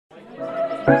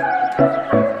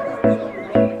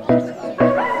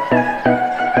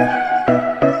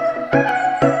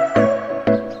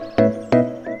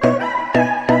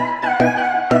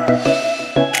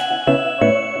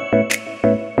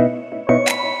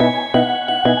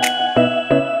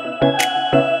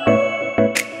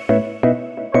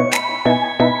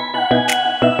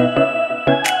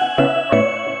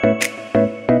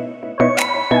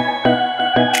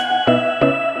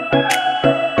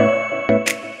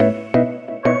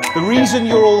The reason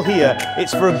you're all here,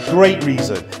 it's for a great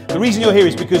reason. The reason you're here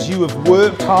is because you have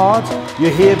worked hard.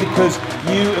 You're here because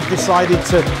you have decided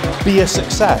to be a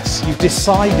success. You've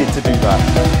decided to do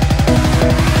that.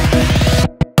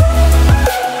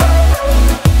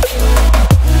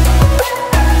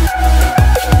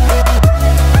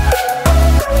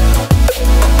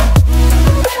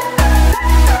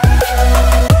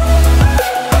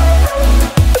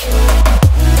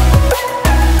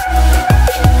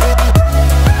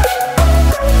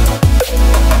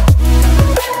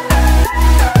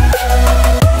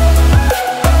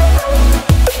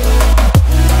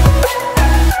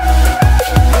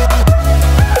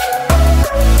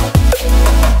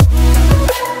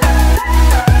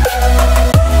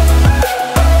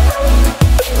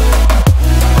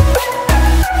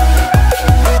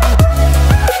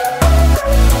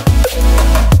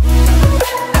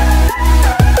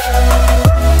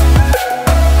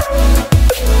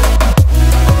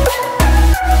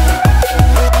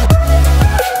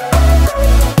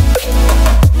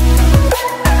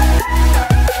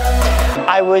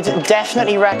 I would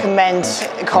definitely recommend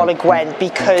Coleg Gwent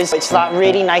because it's that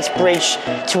really nice bridge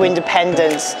to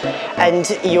independence, and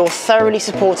you're thoroughly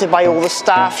supported by all the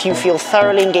staff. You feel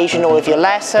thoroughly engaged in all of your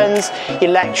lessons.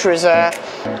 Your lecturers are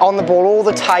on the ball all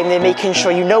the time. They're making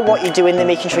sure you know what you're doing, they're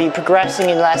making sure you're progressing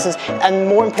in lessons, and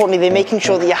more importantly, they're making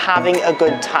sure that you're having a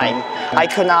good time. I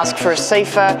couldn't ask for a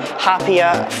safer,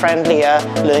 happier, friendlier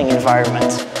learning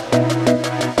environment.